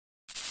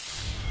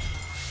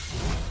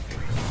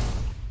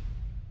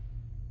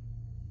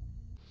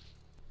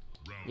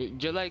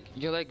You're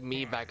like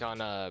me back on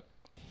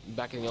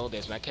back in the old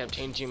days when I kept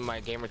changing my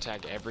gamer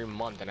tag every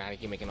month and I had to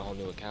keep making a whole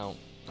new account.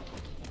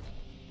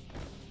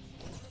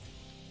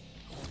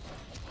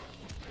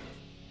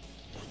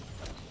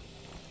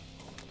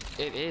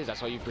 It is.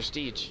 That's why you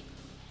prestige.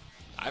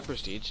 I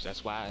prestige.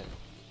 That's why.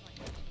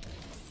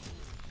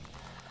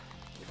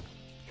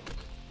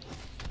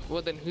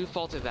 Well, then who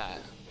faulted that?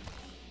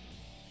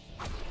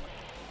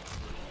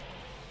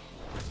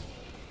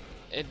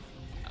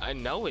 I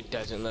know it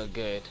doesn't look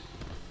good.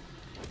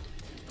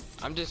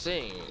 I'm just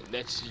saying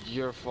that's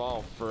your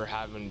fault for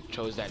having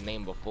chose that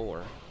name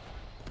before.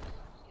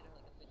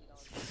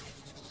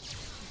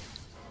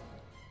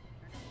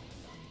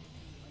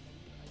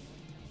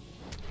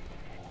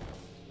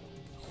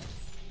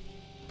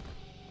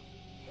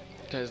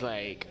 Cause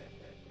like,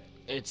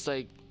 it's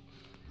like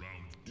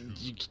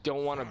you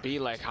don't want to be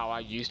like how I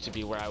used to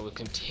be, where I would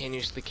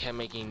continuously keep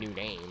making new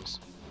names.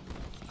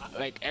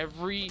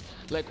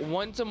 Like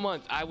once a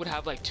month I would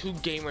have like two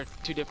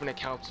different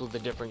accounts with a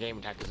different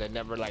gamer tag because I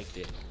never liked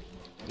it.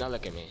 Now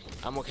look at me.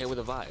 I'm okay with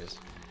the vibes.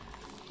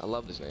 I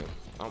love this name.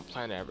 I don't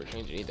plan to ever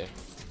change it either.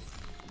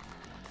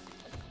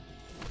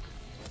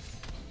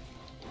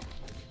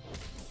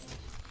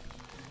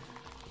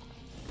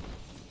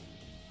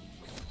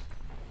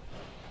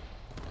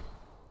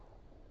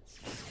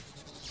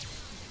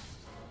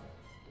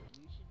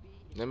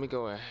 Let me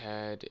go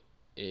ahead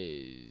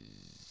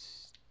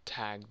is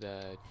tag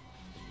the.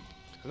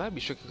 That'd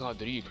be strictly Call of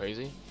Duty, you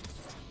crazy?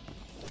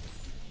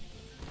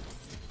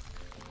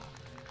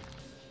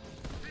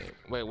 Okay.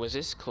 Wait, was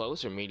this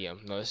close or medium?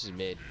 No, this is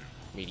mid.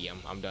 Medium.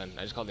 I'm done.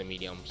 I just called it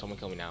medium. Someone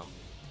kill me now.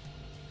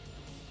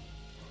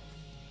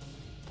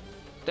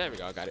 There we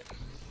go. I got it.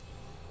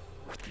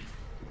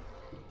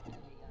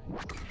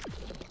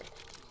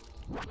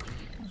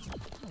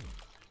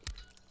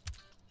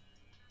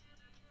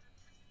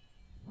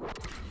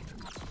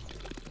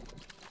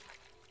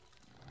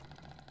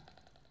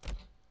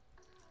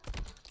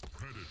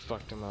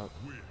 Fucked him up.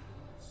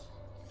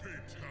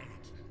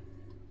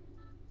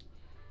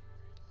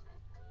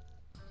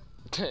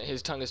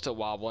 His tongue is still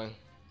wobbling.